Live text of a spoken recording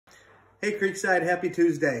Hey Creekside, happy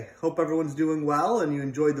Tuesday. Hope everyone's doing well and you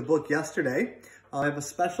enjoyed the book yesterday. I have a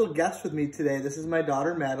special guest with me today. This is my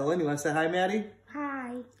daughter, Madeline. You want to say hi, Maddie?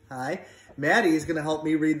 Hi. Hi. Maddie is going to help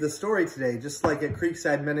me read the story today. Just like at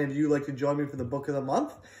Creekside, many of you like to join me for the book of the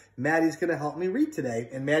month. Maddie's going to help me read today.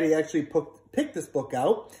 And Maddie actually picked this book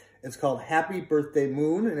out. It's called Happy Birthday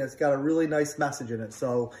Moon, and it's got a really nice message in it.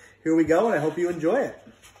 So here we go, and I hope you enjoy it.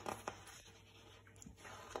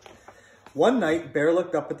 One night, Bear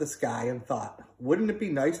looked up at the sky and thought, wouldn't it be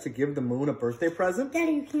nice to give the moon a birthday present?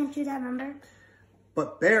 Daddy, you can't do that, remember?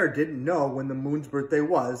 But Bear didn't know when the moon's birthday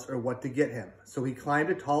was or what to get him. So he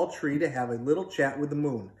climbed a tall tree to have a little chat with the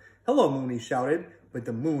moon. Hello, moon, he shouted, but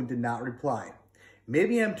the moon did not reply.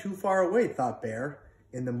 Maybe I'm too far away, thought Bear,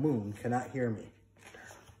 and the moon cannot hear me.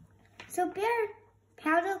 So Bear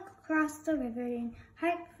paddled across the river and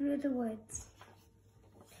hiked through the woods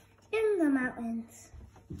in the mountains.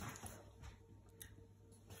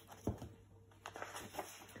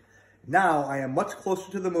 Now I am much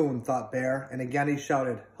closer to the moon, thought Bear, and again he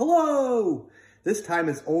shouted, hello! This time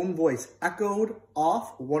his own voice echoed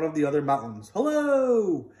off one of the other mountains.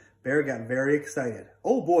 Hello! Bear got very excited.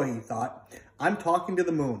 Oh boy, he thought, I'm talking to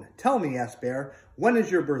the moon. Tell me, asked Bear, when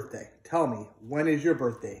is your birthday? Tell me, when is your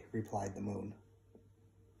birthday? Replied the moon.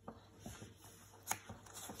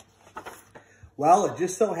 Well, it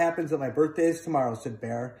just so happens that my birthday is tomorrow, said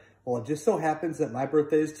Bear. Well, it just so happens that my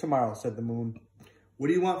birthday is tomorrow, said the moon. What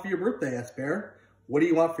do you want for your birthday? Asked Bear. What do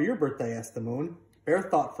you want for your birthday? Asked the moon. Bear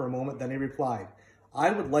thought for a moment, then he replied, I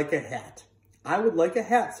would like a hat. I would like a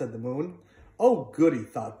hat, said the moon. Oh, goody,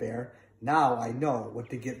 thought Bear. Now I know what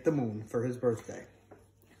to get the moon for his birthday.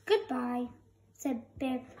 Goodbye, said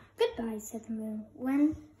Bear. Goodbye, said the moon.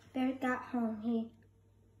 When Bear got home, he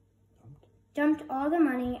dumped all the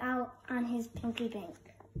money out on his piggy bank.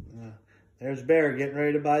 There's Bear getting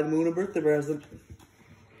ready to buy the moon a birthday present.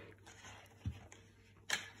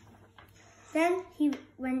 Then he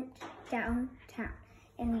went downtown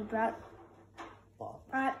and he brought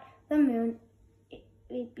the moon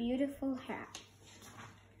a beautiful hat.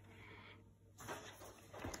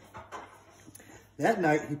 That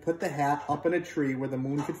night, he put the hat up in a tree where the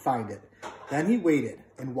moon could find it. Then he waited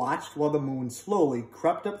and watched while the moon slowly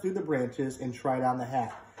crept up through the branches and tried on the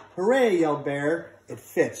hat. Hooray, yelled Bear. It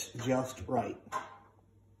fits just right.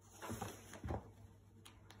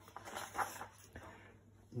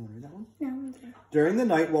 You want to read that one? No, okay. During the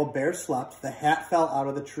night while Bear slept, the hat fell out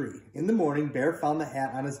of the tree. In the morning, Bear found the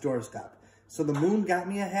hat on his doorstep. So the moon got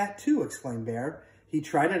me a hat too, exclaimed Bear. He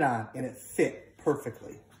tried it on and it fit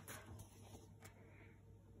perfectly.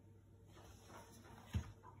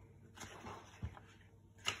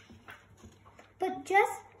 But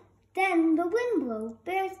just then the wind blew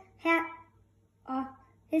Bear's hat off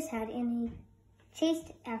his head and he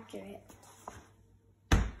chased after it.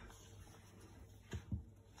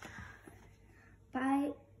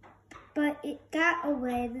 But it got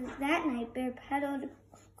away. That night, Bear paddled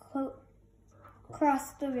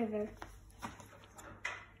across the river.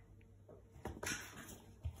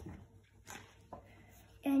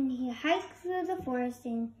 And he hiked through the forest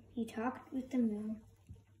and he talked with the moon.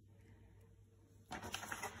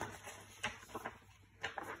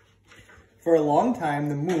 For a long time,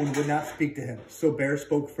 the moon would not speak to him, so Bear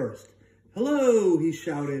spoke first. Hello, he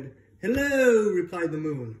shouted. Hello, replied the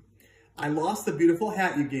moon. I lost the beautiful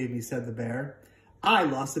hat you gave me, said the Bear. I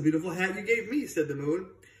lost the beautiful hat you gave me, said the moon.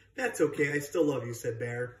 That's okay, I still love you, said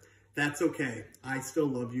Bear. That's okay, I still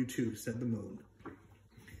love you too, said the moon.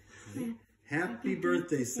 Happy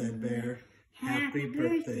birthday, said Bear. Happy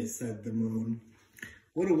birthday, said the moon.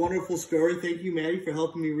 What a wonderful story. Thank you, Maddie, for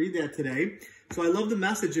helping me read that today. So I love the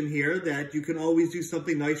message in here that you can always do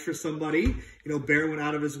something nice for somebody. You know, Bear went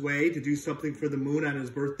out of his way to do something for the moon on his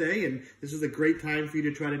birthday, and this is a great time for you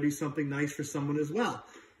to try to do something nice for someone as well.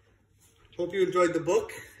 Hope you enjoyed the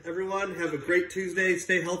book. Everyone, have a great Tuesday.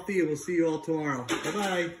 Stay healthy, and we'll see you all tomorrow.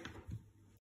 Bye-bye.